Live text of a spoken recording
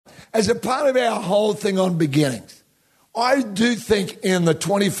as a part of our whole thing on beginnings, I do think in the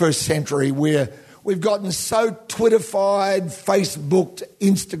 21st century where we've gotten so Twitterfied, Facebooked,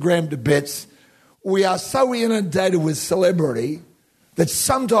 Instagram to bits, we are so inundated with celebrity that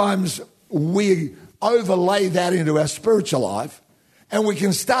sometimes we overlay that into our spiritual life and we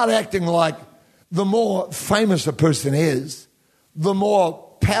can start acting like the more famous a person is, the more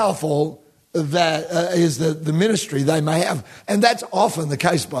powerful that is the ministry they may have. And that's often the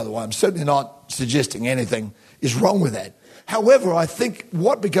case, by the way. I'm certainly not suggesting anything is wrong with that. However, I think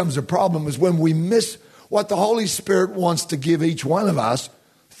what becomes a problem is when we miss what the Holy Spirit wants to give each one of us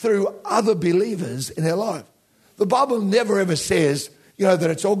through other believers in our life. The Bible never ever says,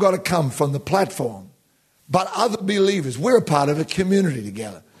 that it's all got to come from the platform. But other believers, we're a part of a community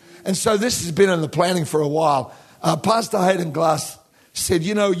together. And so this has been in the planning for a while. Pastor Hayden Glass said,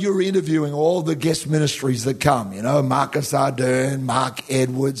 you're interviewing all the guest ministries that come, Marcus Ardern, Mark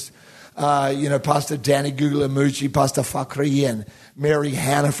Edwards, Pastor Danny Guglielmucci, Pastor Fakri and Mary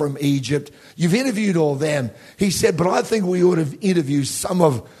Hannah from Egypt. You've interviewed all them. He said, but I think we ought to interview some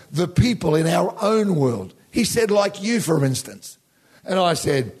of the people in our own world. He said, like you, for instance. And I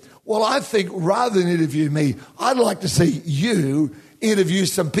said, well, I think rather than interview me, I'd like to see you interview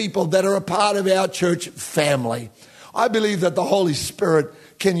some people that are a part of our church family. I believe that the Holy Spirit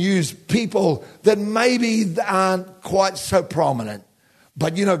can use people that maybe aren't quite so prominent.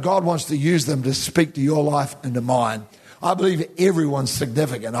 But, God wants to use them to speak to your life and to mine. I believe everyone's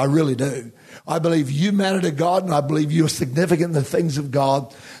significant. I really do. I believe you matter to God, and I believe you're significant in the things of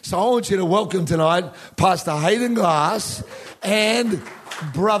God. So I want you to welcome tonight Pastor Hayden Glass and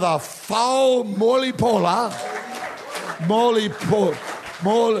Brother Fau Mulipola.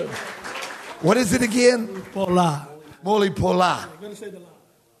 What is it again? Mulipola.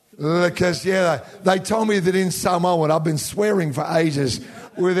 Because, they told me that in Samoan, I've been swearing for ages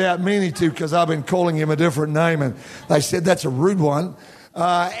without meaning to because I've been calling him a different name, and they said that's a rude one.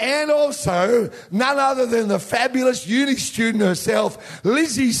 And also, none other than the fabulous uni student herself,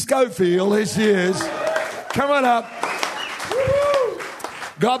 Lizzy Schofield, here she is. Come on up.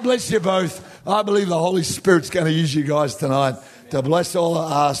 God bless you both. I believe the Holy Spirit's going to use you guys tonight to bless all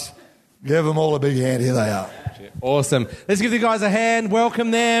of us. Give them all a big hand. Here they are. Awesome. Let's give the guys a hand.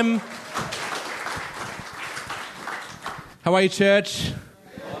 Welcome them. How are you, church?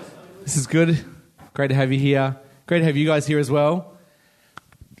 This is good. Great to have you here. Great to have you guys here as well.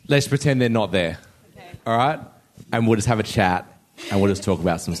 Let's pretend they're not there. Okay. All right? And we'll just have a chat and we'll just talk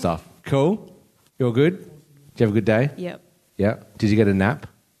about some stuff. Cool? You all good? Did you have a good day? Yep. Yeah. Did you get a nap?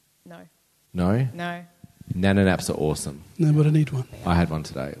 No. No? No. Nana naps are awesome. No, but I need one. I had one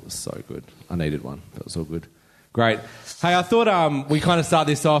today. It was so good. I needed one. That was all good. Great. Hey, I thought we kind of start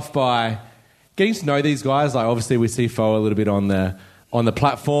this off by getting to know these guys. Like, obviously, we see Fau a little bit on the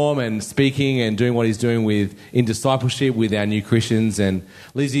platform and speaking and doing what he's doing in discipleship with our new Christians. And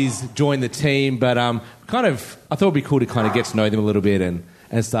Lizzy's joined the team, but I thought it'd be cool to kind of get to know them a little bit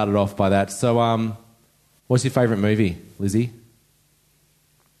and start it off by that. So, what's your favourite movie, Lizzy?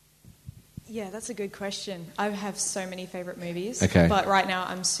 Yeah, that's a good question. I have so many favourite movies. Okay. But right now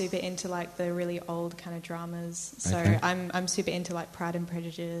I'm super into like the really old kind of dramas. So okay. I'm super into like Pride and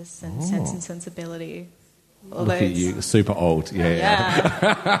Prejudice and Sense and Sensibility. All Look those. at you, super old. Yeah.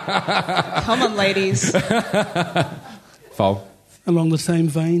 Come on, ladies. Fau. Along the same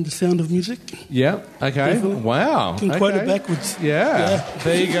vein, The Sound of Music. Yeah, okay. Definitely. Wow. You can quote it backwards. Yeah.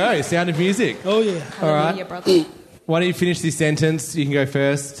 There you go, Sound of Music. Oh, yeah. All right. Brother. Why don't you finish this sentence? You can go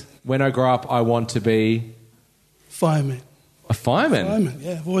first. When I grow up, I want to be... Fireman. A fireman? Fireman,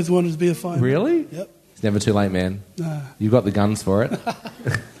 yeah. I've always wanted to be a fireman. Really? Yep. It's never too late, man. Nah. You've got the guns for it.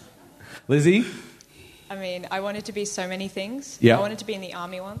 Lizzy? I mean, I wanted to be so many things. Yeah. I wanted to be in the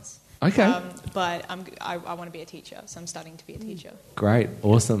army once. Okay. But I want to be a teacher, so I'm studying to be a teacher. Great.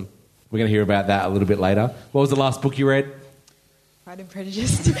 Awesome. We're going to hear about that a little bit later. What was the last book you read? Pride and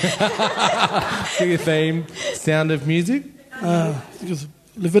Prejudice. Give your theme. Sound of Music? I think it was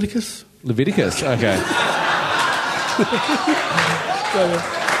Leviticus. Leviticus, okay.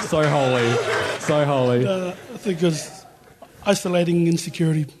 So holy. So holy. I think it was Isolating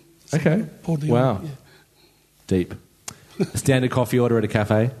Insecurity. Okay. Wow. Yeah. Deep. Standard coffee order at a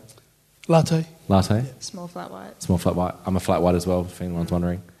cafe? Latte. Latte? Small flat white. Small flat white. I'm a flat white as well, if anyone's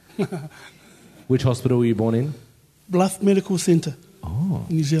wondering. Which hospital were you born in? Bluff Medical Centre. Oh.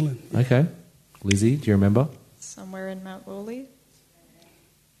 New Zealand. Okay. Lizzy, do you remember? Somewhere in Mount Worley.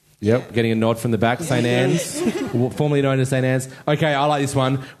 Yep, getting a nod from the back. St. Anne's, formerly known as St. Anne's. Okay, I like this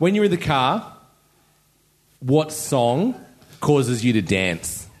one. When you're in the car, what song causes you to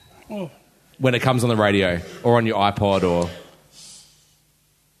dance? Oh. When it comes on the radio or on your iPod or...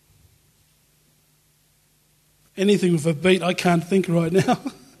 Anything with a beat, I can't think right now.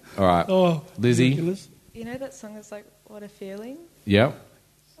 All right. Oh, Lizzy? ridiculous. You know that song is like, What a Feeling? Yep.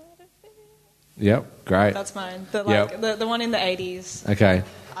 What a feeling. Yep. Great. That's mine. The, Yep. the one in the 80s. Okay.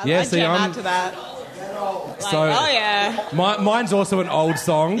 I jam out to that. Like, So- oh, yeah. Mine's also an old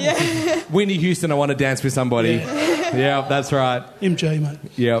song. Yeah. Whitney Houston, I Want to Dance with Somebody. Yeah, that's right. MJ, mate.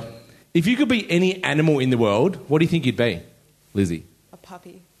 Yep. If you could be any animal in the world, what do you think you'd be, Lizzy? A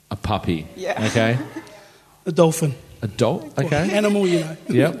puppy. A puppy. Yeah. Okay. A dolphin. A dog. Okay. Animal, you know.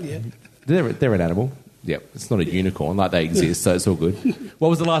 Yep. Yeah. They're an animal. Yep. It's not a unicorn. Like they exist, so it's all good. What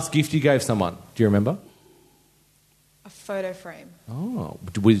was the last gift you gave someone? Do you remember? A photo frame. Oh.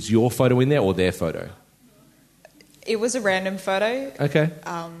 Was your photo in there or their photo? It was a random photo. Okay.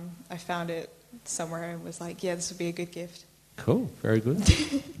 I found it somewhere and was like, yeah, this would be a good gift. Cool. Very good. I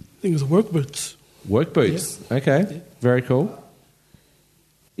think it was work boots. Work boots. Okay. Yeah. Very cool.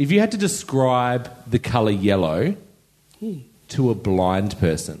 If you had to describe the colour yellow to a blind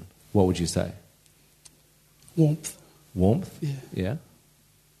person, what would you say? Warmth. Warmth? Yeah. Yeah.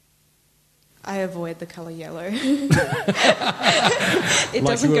 I avoid the colour yellow. It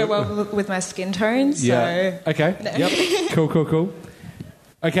doesn't go well with my skin tone, so... Yeah. Okay. No. Yep. Cool.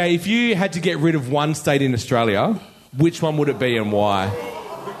 Okay, if you had to get rid of one state in Australia, which one would it be and why?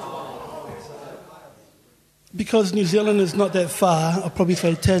 Because New Zealand is not that far, I'll probably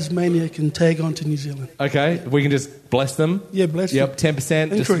say Tasmania can tag on to New Zealand. Okay, we can just bless them. Yeah, bless Yep,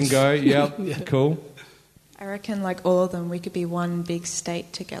 10% just can go. Yep, Yeah. Cool. I reckon, like all of them, we could be one big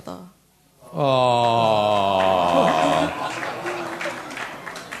state together. Oh.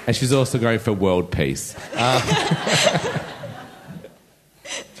 And she's also going for world peace.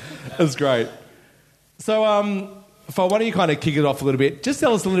 That's great. So, Fau, why don't you kind of kick it off a little bit? Just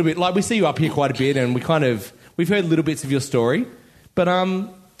tell us a little bit. Like, we see you up here quite a bit, and we've heard little bits of your story. But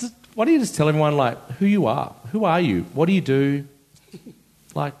why don't you just tell everyone, like, who you are? Who are you? What do you do?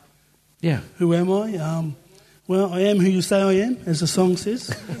 Like, yeah. Who am I? Well, I am who you say I am, as the song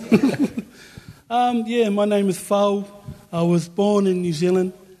says. My name is Fau. I was born in New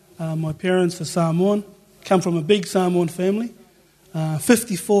Zealand. My parents are Samoan. Come from a big Samoan family.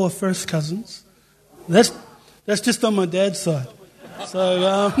 54 first cousins. That's just on my dad's side.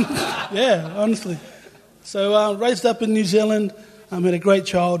 So, honestly. So, raised up in New Zealand. Had a great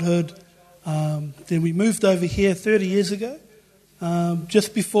childhood. Then we moved over here 30 years ago,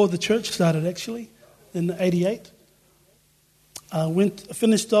 just before the church started, actually, in '88. I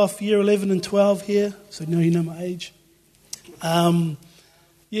finished off year 11 and 12 here, so now you know my age. I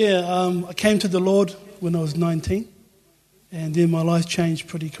came to the Lord when I was 19, and then my life changed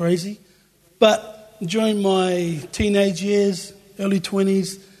pretty crazy. But during my teenage years, early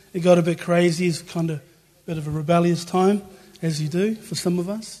 20s, it got a bit crazy. It's kind of a bit of a rebellious time, as you do for some of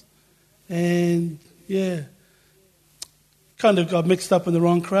us. And, kind of got mixed up in the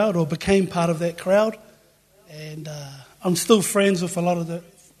wrong crowd or became part of that crowd. And I'm still friends with a lot of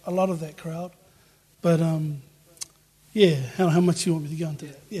that crowd. But, how much you want me to go into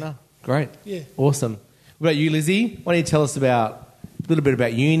that? Yeah. No, great. Yeah. Awesome. What about you, Lizzy? Why don't you tell us a little bit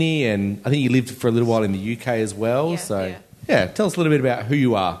about uni, and I think you lived for a little while in the UK as well. Tell us a little bit about who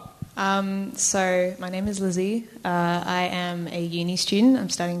you are. So my name is Lizzy. I am a uni student. I'm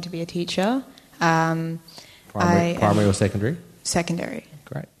studying to be a teacher. Primary or secondary? Secondary.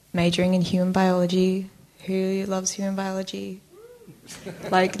 Great. Majoring in human biology. Who loves human biology?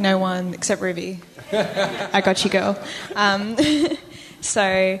 Like no one except Ruby. I got you, girl.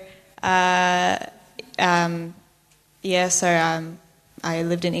 I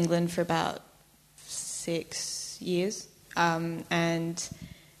lived in England for about 6 years, and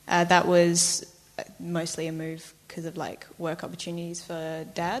that was mostly a move because of like work opportunities for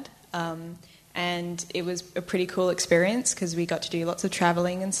Dad, and it was a pretty cool experience because we got to do lots of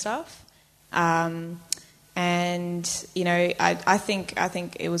travelling and stuff. And I think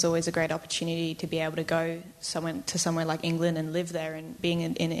it was always a great opportunity to be able to go somewhere like England and live there and being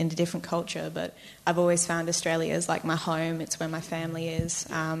in a different culture. But I've always found Australia as like my home. It's where my family is.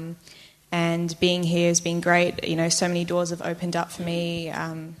 And being here has been great. So many doors have opened up for me.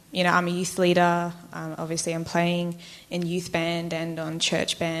 I'm a youth leader. Obviously, I'm playing in youth band and on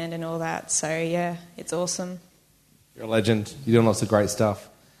church band and all that. So yeah, it's awesome. You're a legend. You're doing lots of great stuff.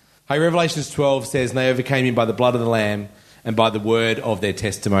 Hey, Revelations 12 says, "And they overcame him by the blood of the Lamb and by the word of their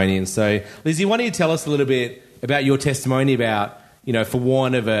testimony." And so, Lizzy, why don't you tell us a little bit about your testimony about, for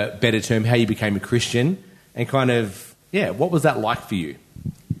want of a better term, how you became a Christian and kind of, what was that like for you?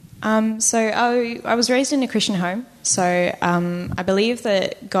 So I was raised in a Christian home. So I believe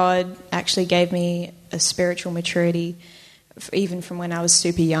that God actually gave me a spiritual maturity even from when I was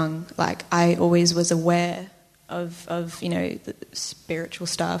super young. Like I always was aware of the spiritual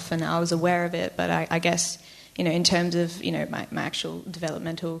stuff, and I was aware of it. But I guess in terms of my actual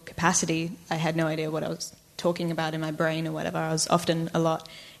developmental capacity, I had no idea what I was talking about in my brain or whatever. I was often a lot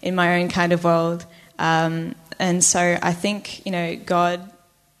in my own kind of world, and so I think God,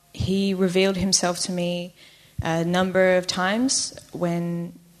 He revealed Himself to me a number of times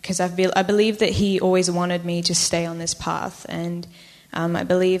because I believe that He always wanted me to stay on this path. And I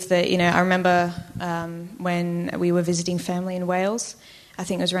believe that, I remember when we were visiting family in Wales, I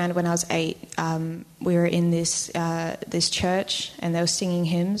think it was around when I was 8, we were in this church and they were singing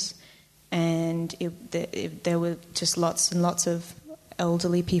hymns, and there were just lots and lots of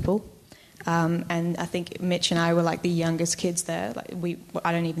elderly people. And I think Mitch and I were like the youngest kids there.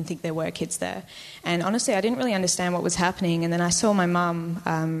 I don't even think there were kids there. And honestly, I didn't really understand what was happening. And then I saw my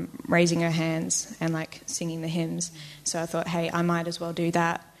mum raising her hands and singing the hymns. So I thought, hey, I might as well do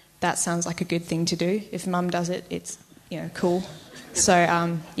that. That sounds like a good thing to do. If Mum does it, it's cool.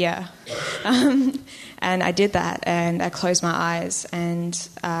 So yeah, and I did that, and I closed my eyes, and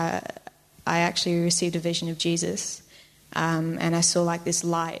I actually received a vision of Jesus. And I saw this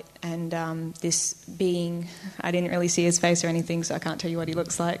light and this being. I didn't really see his face or anything, so I can't tell you what he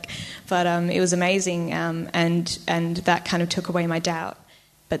looks like. But it was amazing, and that kind of took away my doubt.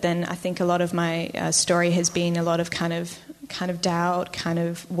 But then I think a lot of my story has been a lot of kind of doubt, kind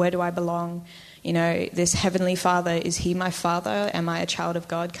of where do I belong? This Heavenly Father, is He my Father? Am I a child of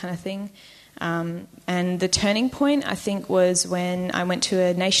God kind of thing? And the turning point, I think, was when I went to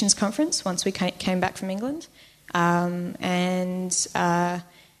a nations conference once we came back from England. It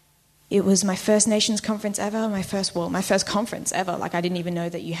was my first nations conference ever, my first conference ever. I didn't even know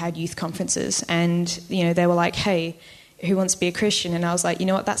that you had youth conferences. And, they were like, hey, who wants to be a Christian? And I was like, you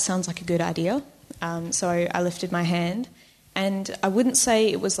know what, that sounds like a good idea. So I lifted my hand. And I wouldn't say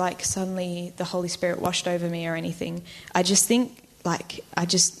it was suddenly the Holy Spirit washed over me or anything. I just think I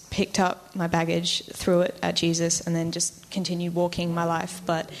just picked up my baggage, threw it at Jesus, and then just continued walking my life,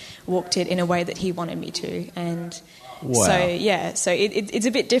 but walked it in a way that He wanted me to. And wow. so it's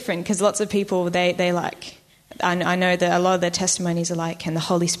a bit different, because lots of people, they I know that a lot of their testimonies are and the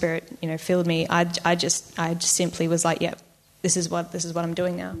Holy Spirit, filled me. I just simply was yep, this is what I'm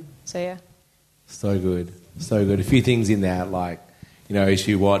doing now. So yeah. So good. So good. A few things in that, as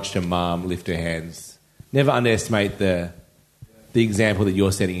you watched a mum lift her hands. Never underestimate the example that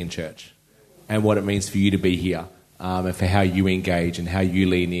you're setting in church and what it means for you to be here, and for how you engage and how you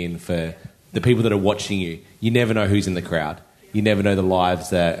lean in for the people that are watching you. You never know who's in the crowd. You never know the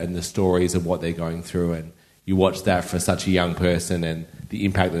lives and the stories of what they're going through, and you watch that for such a young person and the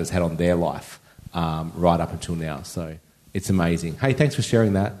impact that it's had on their life right up until now. So it's amazing. Hey, thanks for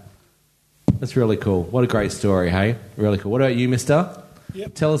sharing that. That's really cool. What a great story, hey? Really cool. What about you, mister?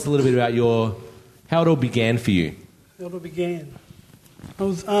 Yep. Tell us a little bit about how it all began for you. How it all began. I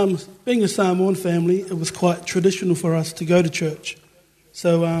was being a Samoan family, it was quite traditional for us to go to church.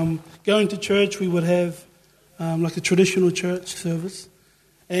 So going to church, we would have a traditional church service.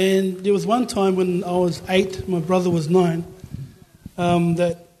 And there was one time when I was 8, my brother was 9,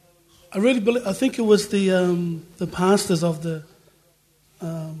 that I think it was the pastors of the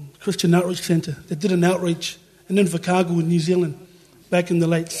Christian Outreach Centre that did an outreach in Invercargill in New Zealand back in the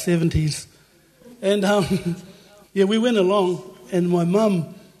late 70s. And we went along, and my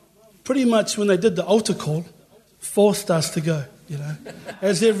mum, pretty much when they did the altar call, forced us to go,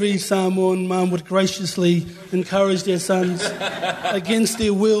 as every Samoan mum would graciously encourage their sons against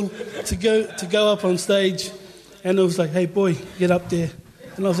their will to go up on stage. And it was like, hey boy, get up there.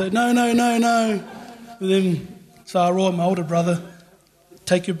 And I was like, no. And then Saroa, my older brother,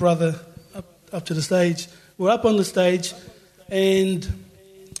 take your brother up to the stage. We're up on the stage, and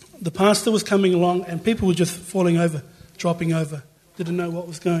the pastor was coming along, and people were just falling over, dropping over. Didn't know what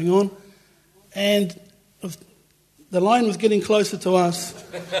was going on. And the line was getting closer to us,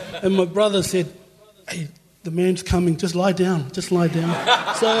 and my brother said, hey, the man's coming, just lie down. So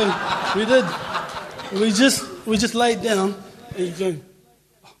we did. We just laid down, and he's going,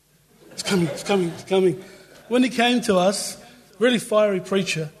 oh, it's coming. When he came to us, really fiery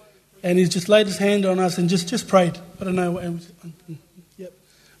preacher, and he just laid his hand on us and just prayed. I don't know. Yep.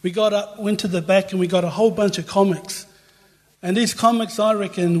 We got up, went to the back, and we got a whole bunch of comics. And these comics, I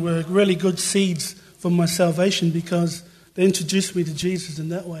reckon, were really good seeds for my salvation, because they introduced me to Jesus in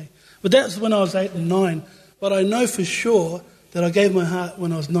that way. But that was when I was 8 and 9. But I know for sure that I gave my heart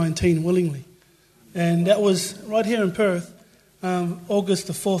when I was 19 willingly. And that was right here in Perth, August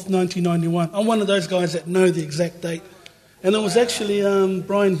the 4th, 1991. I'm one of those guys that know the exact date. And it was actually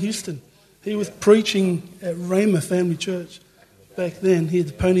Brian Houston. He was preaching at Rhema Family Church back then. He had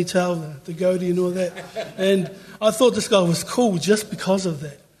the ponytail, the goatee and all that. And I thought this guy was cool just because of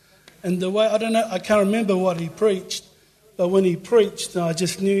that. And the way, I can't remember what he preached, but when he preached, I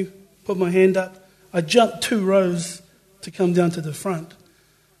just knew, put my hand up. I jumped 2 rows to come down to the front.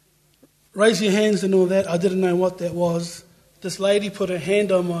 Raise your hands and all that. I didn't know what that was. This lady put her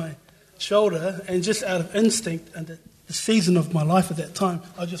hand on my shoulder, and just out of instinct and the season of my life at that time,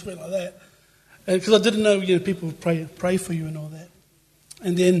 I just went like that. Because I didn't know, people would pray for you and all that.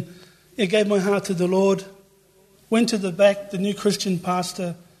 And then I gave my heart to the Lord, went to the back. The new Christian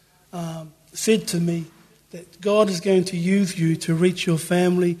pastor said to me that God is going to use you to reach your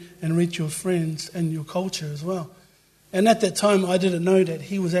family and reach your friends and your culture as well. And at that time, I didn't know that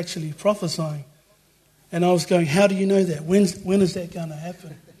he was actually prophesying. And I was going, how do you know that? When is that going to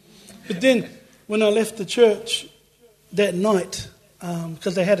happen? But then when I left the church that night,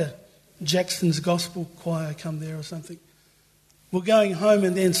 because they had a Jackson's Gospel Choir come there or something, we're going home,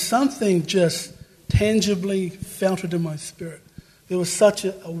 and then something just tangibly felt it in my spirit. There was such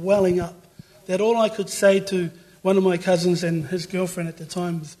a welling up that all I could say to one of my cousins and his girlfriend at the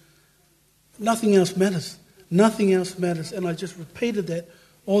time was, nothing else matters. Nothing else matters. And I just repeated that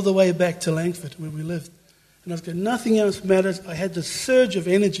all the way back to Langford where we lived. And I was going, nothing else matters. I had this surge of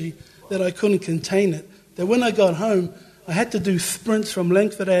energy that I couldn't contain it. That when I got home, I had to do sprints from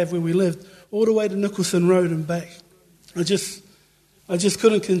Langford Ave where we lived all the way to Nicholson Road and back. I just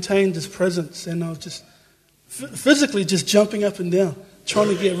couldn't contain this presence. And I was just physically just jumping up and down, trying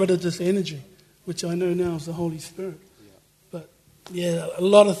to get rid of this energy, which I know now is the Holy Spirit. But yeah, a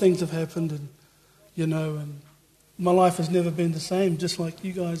lot of things have happened, and and my life has never been the same, just like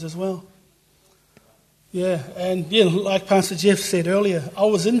you guys as well. Yeah, and like Pastor Jeff said earlier, I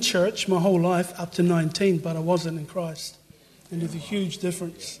was in church my whole life up to 19, but I wasn't in Christ. And there's a huge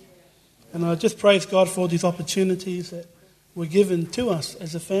difference. And I just praise God for these opportunities that were given to us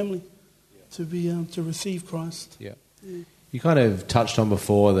as a family to be to receive Christ. Yeah. You kind of touched on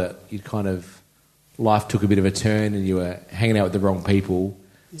before that life took a bit of a turn and you were hanging out with the wrong people.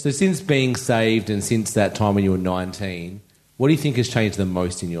 So since being saved and since that time when you were 19, what do you think has changed the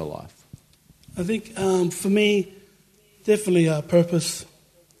most in your life? I think for me, definitely purpose.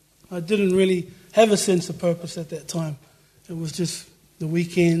 I didn't really have a sense of purpose at that time. It was just the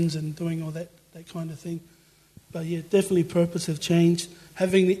weekends and doing all that kind of thing. But yeah, definitely purpose have changed.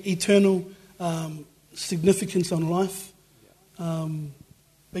 Having the eternal significance on life,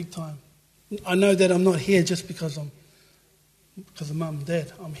 big time. I know that I'm not here just because of mum and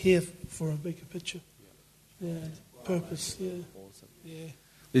dad. I'm here for a bigger picture. Yeah, purpose. Yeah. Awesome. Yeah.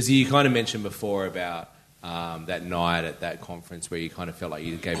 Lizzy, you kind of mentioned before about that night at that conference where you kind of felt like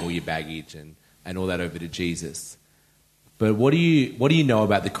you gave all your baggage and all that over to Jesus. But what do you know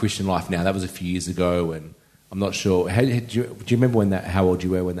about the Christian life now? That was a few years ago, and I'm not sure. Do you remember how old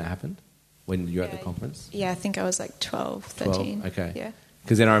you were when that happened? When you were at the conference? Yeah, I think I was like 12, 13. 12? Okay. Yeah.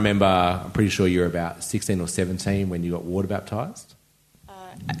 Because then I remember, I'm pretty sure you were about 16 or 17 when you got water baptised.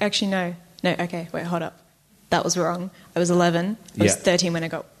 Actually, no. No, okay, wait, hold up. That was wrong. I was 11. I was 13 when I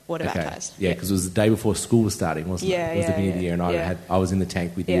got water baptised. Yeah, because it was the day before school was starting, wasn't it? It was the beginning of the year, and I was in the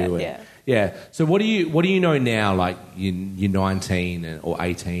tank with you. Yeah. So what do you know now? Like you're 19 or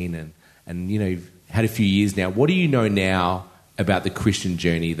 18, and you've had a few years now. What do you know now about the Christian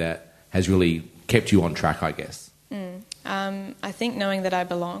journey that has really kept you on track, I guess? I think knowing that I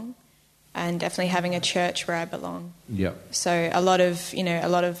belong, and definitely having a church where I belong. Yeah. So a lot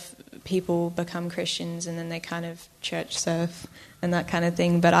of people become Christians and then they kind of church surf and that kind of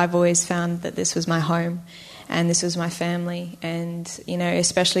thing. But I've always found that this was my home, and this was my family. And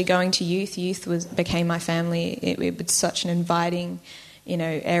especially going to youth became my family. It was such an inviting,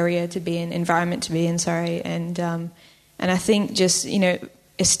 area to be in, environment to be in. And I think just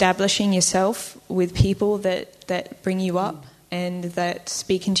establishing yourself with people that bring you up and that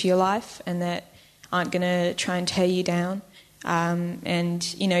speak into your life and that aren't going to try and tear you down, and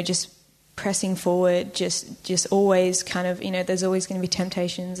just pressing forward, just always kind of there's always going to be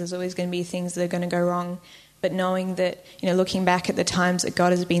temptations, there's always going to be things that are going to go wrong, but knowing that looking back at the times that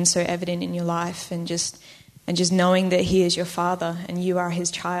God has been so evident in your life, and just knowing that He is your Father and you are His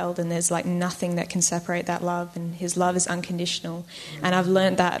child, and there's like nothing that can separate that love, and His love is unconditional. And I've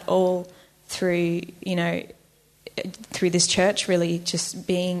learned that all through this church. Really, just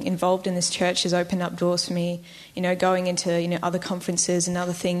being involved in this church has opened up doors for me. Going into other conferences and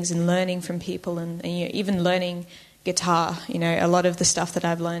other things, and learning from people, and even learning guitar. A lot of the stuff that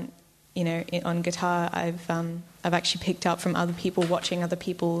I've learned, on guitar, I've actually picked up from other people, watching other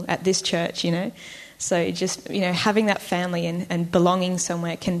people at this church. So just, having that family and belonging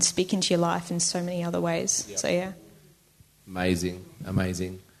somewhere can speak into your life in so many other ways. Yep. So, yeah. Amazing,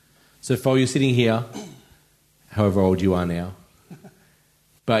 amazing. So, Fau, you're sitting here, however old you are now,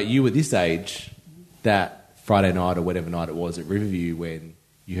 but you were this age that Friday night or whatever night it was at Riverview when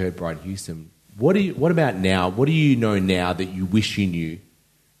you heard Brian Houston. What about now? What do you know now that you wish you knew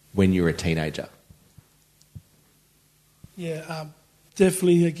when you were a teenager? Yeah,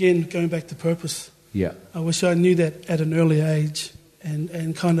 definitely, again, going back to purpose. Yeah. I wish I knew that at an early age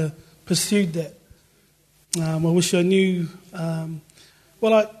and kind of pursued that. I wish I knew, I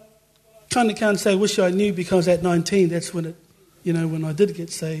kind of can't say wish I knew because at 19, that's when when I did get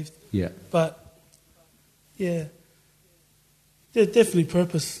saved. Yeah. But, yeah, definitely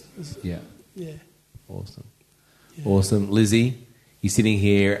purpose. Yeah. Yeah. Awesome. Yeah. Awesome. Lizzy, you're sitting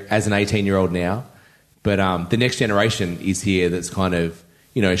here as an 18-year-old now, but the next generation is here that's kind of,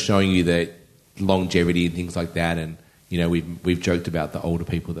 showing you that longevity and things like that. And, we've joked about the older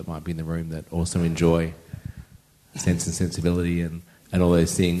people that might be in the room that also enjoy sense and sensibility and all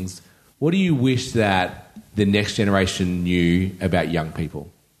those things. What do you wish that the next generation knew about young people?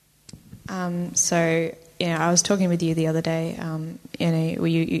 I was talking with you the other day.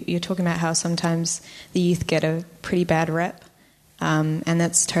 You're talking about how sometimes the youth get a pretty bad rep, and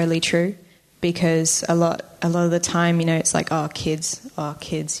that's totally true. Because a lot of the time, it's like, kids,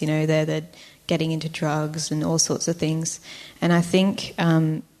 they're getting into drugs and all sorts of things. And I think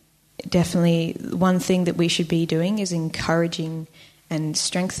definitely one thing that we should be doing is encouraging and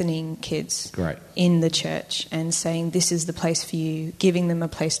strengthening kids in the church and saying this is the place for you, giving them a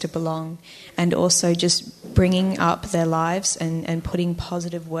place to belong, and also just bringing up their lives and putting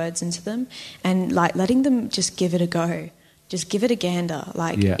positive words into them and letting them just give it a go. Just give it a gander.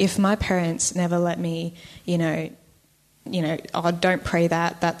 If my parents never let me, don't pray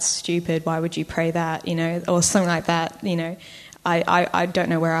that, that's stupid, why would you pray that, or something like that, I don't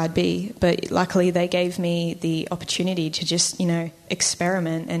know where I'd be. But luckily they gave me the opportunity to just,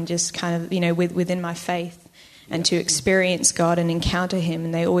 experiment and just kind of, within my faith and to experience God and encounter him.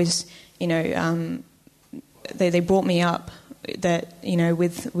 And they always, they brought me up that,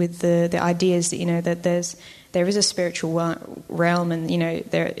 with the ideas that, that there is a spiritual realm and,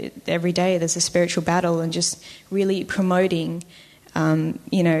 every day there's a spiritual battle and just really promoting,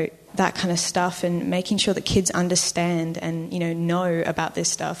 that kind of stuff and making sure that kids understand and, know about this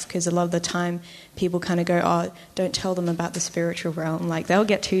stuff. Because a lot of the time people kind of go, don't tell them about the spiritual realm. They'll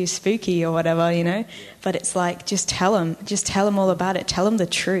get too spooky or whatever, But it's just tell them all about it. Tell them the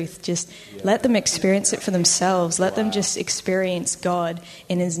truth. Just let them experience it for themselves. Let them just experience God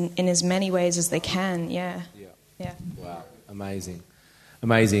in as many ways as they can. Yeah. Yeah. Wow. Amazing.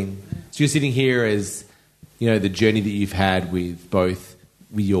 So you're sitting here as, the journey that you've had with both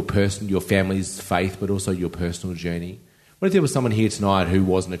with your family's faith, but also your personal journey. What if there was someone here tonight who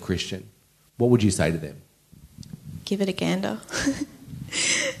wasn't a Christian? What would you say to them? Give it a gander.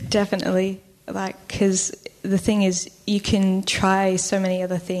 Definitely. Because the thing is, you can try so many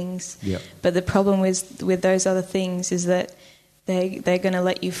other things, but the problem with those other things is that they're going to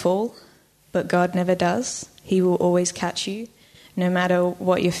let you fall, but God never does. He will always catch you, no matter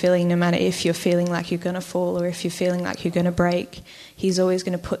what you're feeling, no matter if you're feeling like you're going to fall or if you're feeling like you're going to break. He's always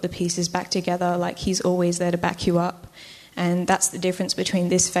going to put the pieces back together. He's always there to back you up. And that's the difference between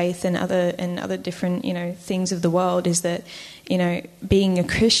this faith and other different, things of the world is that, being a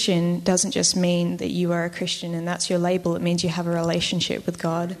Christian doesn't just mean that you are a Christian and that's your label. It means you have a relationship with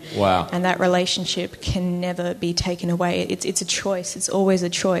God. Wow. And that relationship can never be taken away. It's a choice. It's always a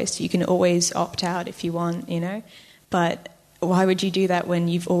choice. You can always opt out if you want, But why would you do that when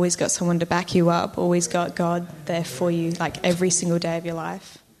you've always got someone to back you up, always got God there for you, every single day of your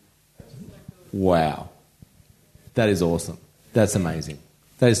life? Wow. That is awesome. That's amazing.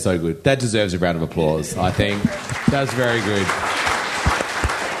 That is so good. That deserves a round of applause, I think. That's very good.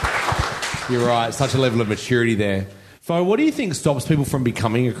 You're right. Such a level of maturity there. Fau, what do you think stops people from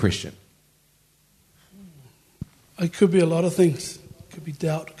becoming a Christian? It could be a lot of things. It could be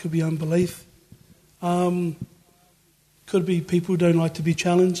doubt. It could be unbelief. Could be people don't like to be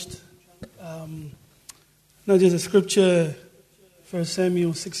challenged. There's a scripture, 1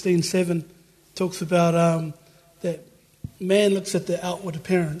 Samuel 16:7, talks about that man looks at the outward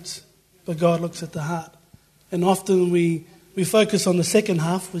appearance, but God looks at the heart. And often we focus on the second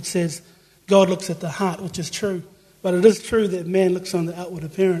half, which says God looks at the heart, which is true. But it is true that man looks on the outward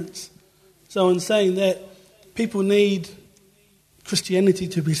appearance. So in saying that, people need Christianity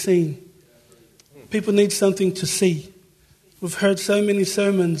to be seen. People need something to see. We've heard so many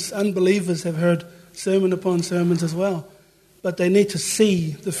sermons. Unbelievers have heard sermon upon sermons as well. But they need to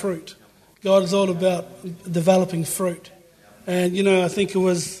see the fruit. God is all about developing fruit. And, I think it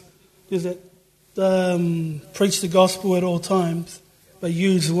was preach the gospel at all times, but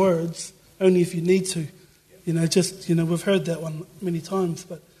use words only if you need to. We've heard that one many times,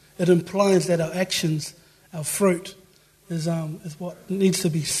 but it implies that our actions, our fruit, is what needs to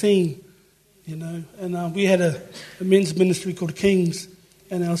be seen. And we had a men's ministry called Kings,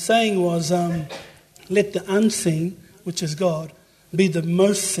 and our saying was, let the unseen, which is God, be the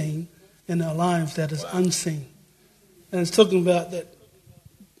most seen in our lives that is unseen. And it's talking about that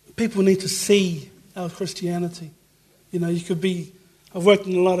people need to see our Christianity. I've worked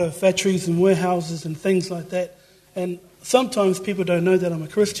in a lot of factories and warehouses and things like that, and sometimes people don't know that I'm a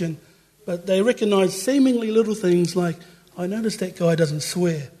Christian, but they recognize seemingly little things like, I noticed that guy doesn't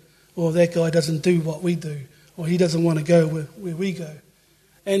swear, or that guy doesn't do what we do, or he doesn't want to go where we go.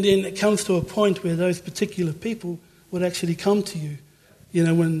 And then it comes to a point where those particular people would actually come to you,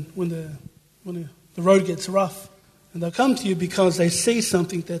 when the road gets rough. And they'll come to you because they see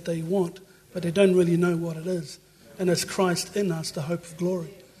something that they want, but they don't really know what it is. And it's Christ in us, the hope of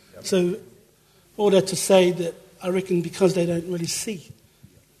glory. So all that to say that I reckon because they don't really see,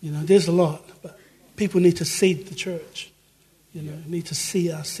 there's a lot, but people need to see the church. Need to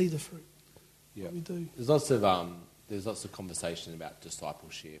see us, see the fruit. Yeah, we do. There's lots of conversation about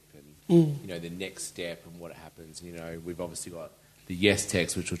discipleship and the next step and what happens. We've obviously got the yes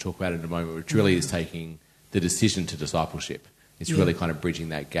text, which we'll talk about in a moment, which really is taking the decision to discipleship. It's really kind of bridging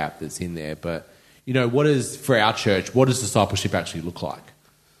that gap that's in there. But for our church, what does discipleship actually look like?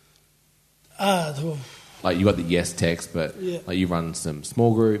 Like you got the yes text, but like you run some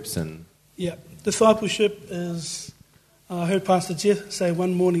small groups and discipleship is. I heard Pastor Jeff say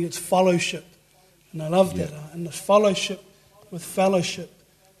one morning it's fellowship, and I love that. And the fellowship with fellowship,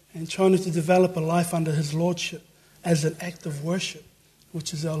 and trying to develop a life under His lordship as an act of worship,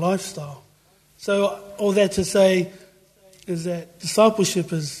 which is our lifestyle. So all that to say is that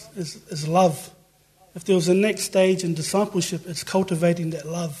discipleship is love. If there was a next stage in discipleship, it's cultivating that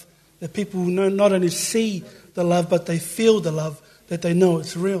love, that people not only see the love, but they feel the love, that they know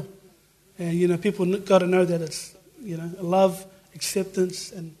it's real. And people got to know that it's love,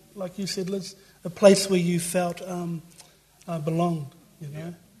 acceptance, and like you said, Liz, a place where you felt belonged.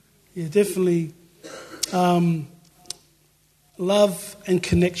 Definitely. Love and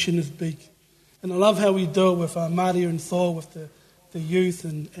connection is big, and I love how we do it with Maria and Thor, with the youth,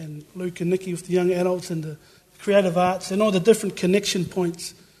 and Luke and Nikki with the young adults, and the creative arts, and all the different connection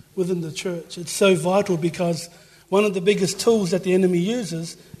points within the church. It's so vital because one of the biggest tools that the enemy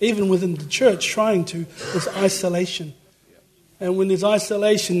uses, even within the church, is isolation. And when there's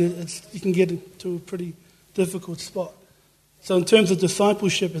isolation, you can get into a pretty difficult spot. So in terms of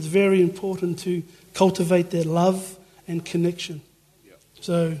discipleship, it's very important to cultivate that love and connection.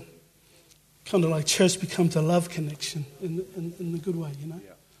 So kind of like church becomes a love connection in a good way,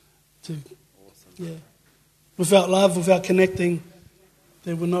 Without love, without connecting,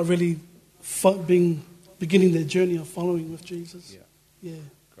 they will not really beginning their journey of following with Jesus. Yeah.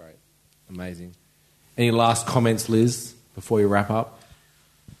 Great. Amazing. Any last comments, Liz, before you wrap up?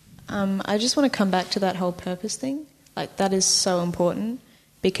 I just want to come back to that whole purpose thing. Like, that is so important,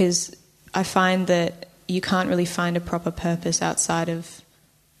 because I find that you can't really find a proper purpose outside of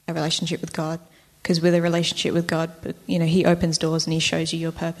a relationship with God. Because with a relationship with God, He opens doors and He shows you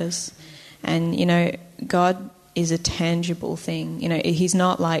your purpose. And, God is a tangible thing. He's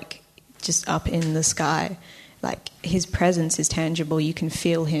not like just up in the sky. Like, His presence is tangible. You can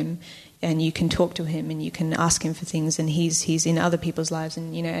feel Him, and you can talk to Him, and you can ask Him for things, and He's in other people's lives.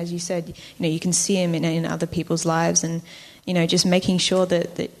 And as you said, you can see Him in other people's lives, and just making sure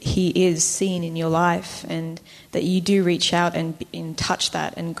that He is seen in your life, and that you do reach out and touch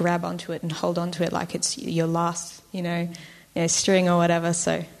that and grab onto it and hold onto it like it's your last string or whatever.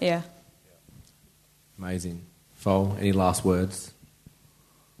 So amazing. Fau, any last words?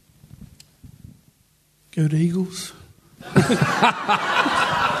 Go to Eagles.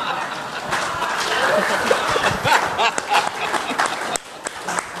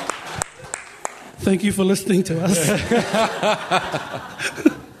 Thank you for listening to us.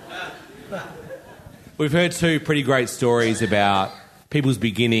 We've heard two pretty great stories about people's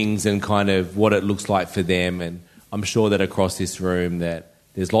beginnings and kind of what it looks like for them, and I'm sure that across this room that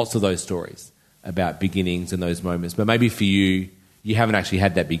there's lots of those stories about beginnings and those moments. But maybe for you, you haven't actually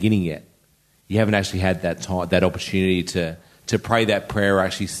had that beginning yet. You haven't actually had that time, that opportunity to pray that prayer or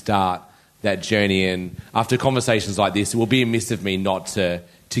actually start that journey. And after conversations like this, it will be amiss of me not to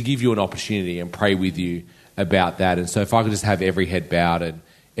give you an opportunity and pray with you about that. And so if I could just have every head bowed and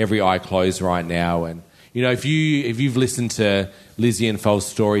every eye closed right now. And, if you've listened to Lizzy and Fau's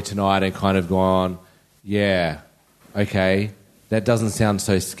story tonight and kind of gone, yeah, okay, that doesn't sound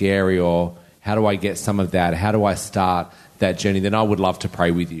so scary, or, how do I get some of that? How do I start that journey? Then I would love to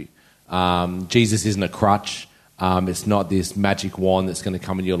pray with you. Jesus isn't a crutch. It's not this magic wand that's going to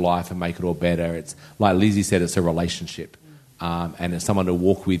come in your life and make it all better. It's like Lizzy said, it's a relationship. And it's someone to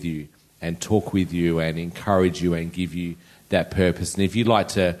walk with you and talk with you and encourage you and give you that purpose. And if you'd like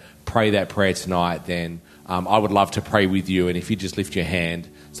to pray that prayer tonight, then I would love to pray with you. And if you just lift your hand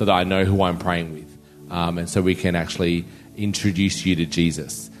so that I know who I'm praying with. And so we can actually introduce you to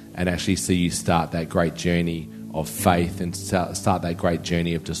Jesus and actually see you start that great journey of faith and start that great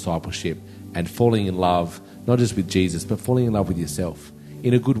journey of discipleship and falling in love, not just with Jesus, but falling in love with yourself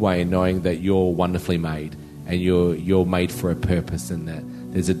in a good way, and knowing that you're wonderfully made and you're made for a purpose and that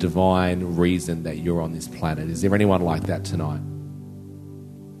there's a divine reason that you're on this planet. Is there anyone like that tonight?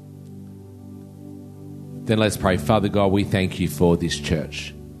 Then let's pray. Father God, we thank you for this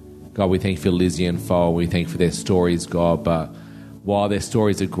church. God, we thank you for Lizzy and Fau. We thank you for their stories, God, but while their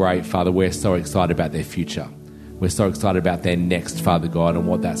stories are great, Father, we're so excited about their future. We're so excited about their next, Father God, and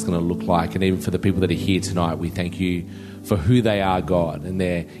what that's going to look like. And even for the people that are here tonight, we thank you for who they are, God, and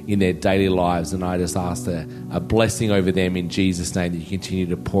they're in their daily lives. And I just ask a blessing over them in Jesus' name, that you continue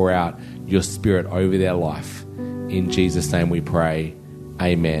to pour out your Spirit over their life. In Jesus' name we pray.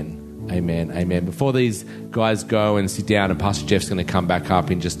 Amen. Amen. Amen. Before these guys go and sit down, and Pastor Jeff's going to come back up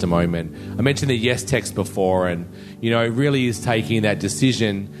in just a moment, I mentioned the yes text before, and it really is taking that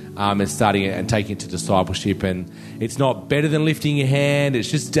decision and starting it and taking it to discipleship. And it's not better than lifting your hand. It's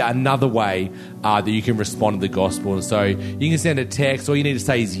just another way that you can respond to the gospel. And so you can send a text. All you need to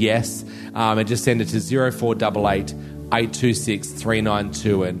say is yes, and just send it to 0488 826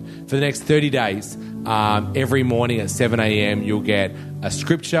 392. And for the next 30 days, every morning at 7 a.m, you'll get a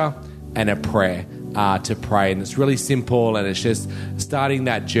scripture and a prayer to pray. And it's really simple, and it's just starting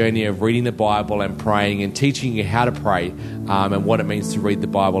that journey of reading the Bible and praying and teaching you how to pray and what it means to read the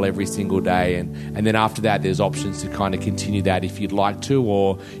Bible every single day. And then after that, there's options to kind of continue that if you'd like to,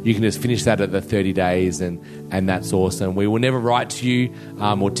 or you can just finish that at the 30 days, and that's awesome. We will never write to you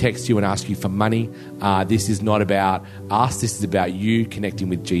or text you and ask you for money. This is not about us. This is about you connecting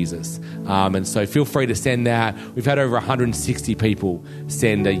with Jesus. And so feel free to send that. We've had over 160 people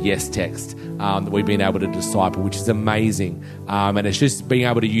send a yes text that we've been able to disciple, which is amazing. And it's just being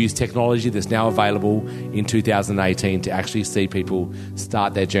able to use technology that's now available in 2018 to actually see people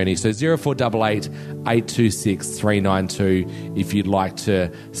start their journey. So 0488 826 392 if you'd like to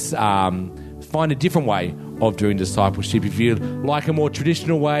find a different way of doing discipleship. If you'd like a more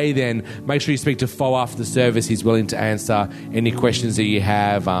traditional way, then make sure you speak to Fau after the service. He's willing to answer any questions that you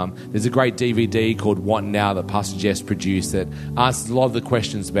have. There's a great DVD called What Now that Pastor Jess produced that answers a lot of the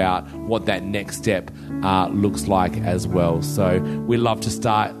questions about what that next step looks like as well. So we'd love to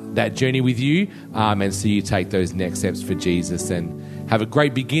start that journey with you and see you take those next steps for Jesus and have a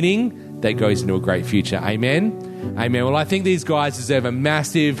great beginning that goes into a great future. Amen. Amen. Well, I think these guys deserve a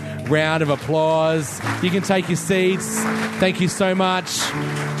massive round of applause. You can take your seats. Thank you so much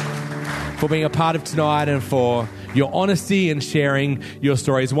for being a part of tonight and for your honesty and sharing your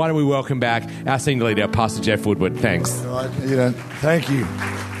stories. Why don't we welcome back our senior leader, Pastor Jeff Woodward. Thanks. All right, thank you.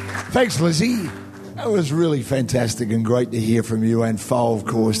 Thanks, Lizzy. That was really fantastic and great to hear from you, and Fau, of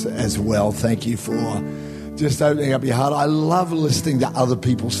course, as well. Thank you for just opening up your heart. I love listening to other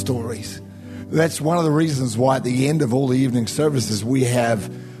people's stories. That's one of the reasons why at the end of all the evening services we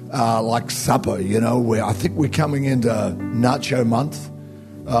have like supper, where I think we're coming into Nacho Month.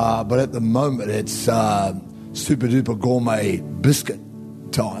 But at the moment it's super duper gourmet biscuit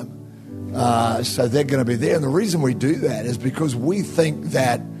time. So they're going to be there. And the reason we do that is because we think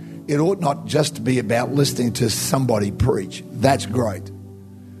that it ought not just to be about listening to somebody preach. That's great.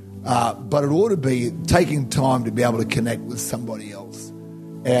 But it ought to be taking time to be able to connect with somebody else.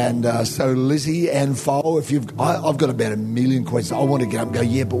 And so Lizzy and Fau, I've got about 1 million questions. I want to get up and go,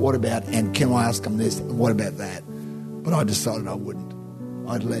 yeah, but what about, and can I ask them this, and what about that? But I decided I wouldn't.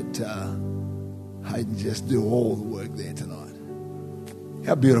 I'd let Hayden just do all the work there tonight.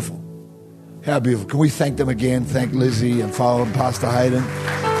 How beautiful. How beautiful. Can we thank them again? Thank Lizzy and Fau and Pastor Hayden.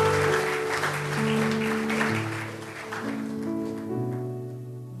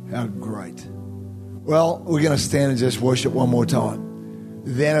 How great. Well, we're going to stand and just worship one more time.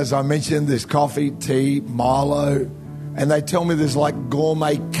 Then, as I mentioned, there's coffee, tea, Milo, and they tell me there's like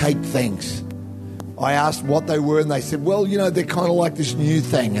gourmet cake things. I asked what they were, and they said, well, they're kind of like this new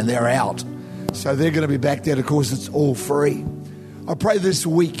thing, and they're out. So they're going to be back there. Of course, it's all free. I pray this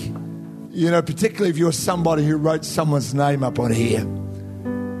week, particularly if you're somebody who wrote someone's name up on here,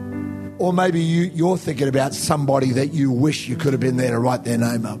 or maybe you're thinking about somebody that you wish you could have been there to write their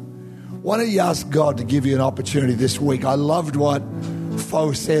name up. Why don't you ask God to give you an opportunity this week? I loved what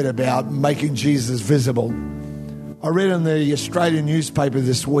Fau said about making Jesus visible. I read in the Australian newspaper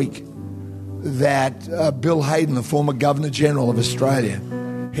this week that Bill Hayden, the former Governor-General of Australia,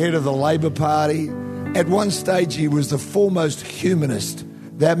 head of the Labor Party, at one stage he was the foremost humanist.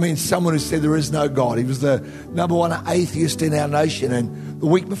 That means someone who said there is no God. He was the number one atheist in our nation, and the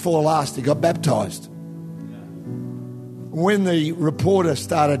week before last he got baptised. When the reporter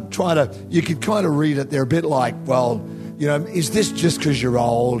started trying to, you could kind of read it, they're a bit like, well, you know, is this just because you're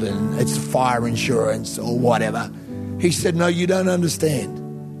old and it's fire insurance or whatever? He said, no, you don't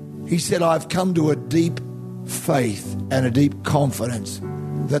understand. He said, I've come to a deep faith and a deep confidence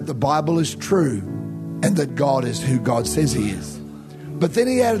that the Bible is true and that God is who God says he is. But then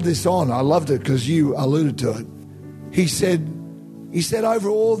he added this on. I loved it because you alluded to it. He said, over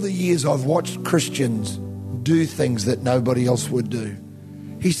all the years I've watched Christians do things that nobody else would do.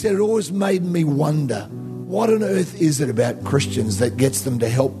 He said, it always made me wonder, what on earth is it about Christians that gets them to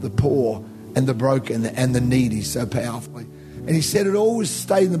help the poor and the broken and the needy so powerfully? And he said, it always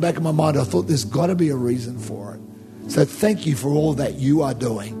stayed in the back of my mind. I thought there's got to be a reason for it. So thank you for all that you are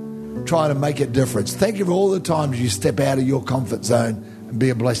doing, trying to make a difference. Thank you for all the times you step out of your comfort zone and be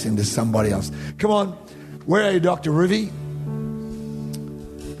a blessing to somebody else. Come on. Where are you, Dr. Rivi?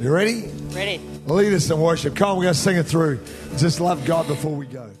 You ready? Ready. Lead us in worship. Come on, we're going to sing it through. Just love God before we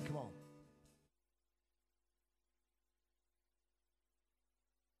go.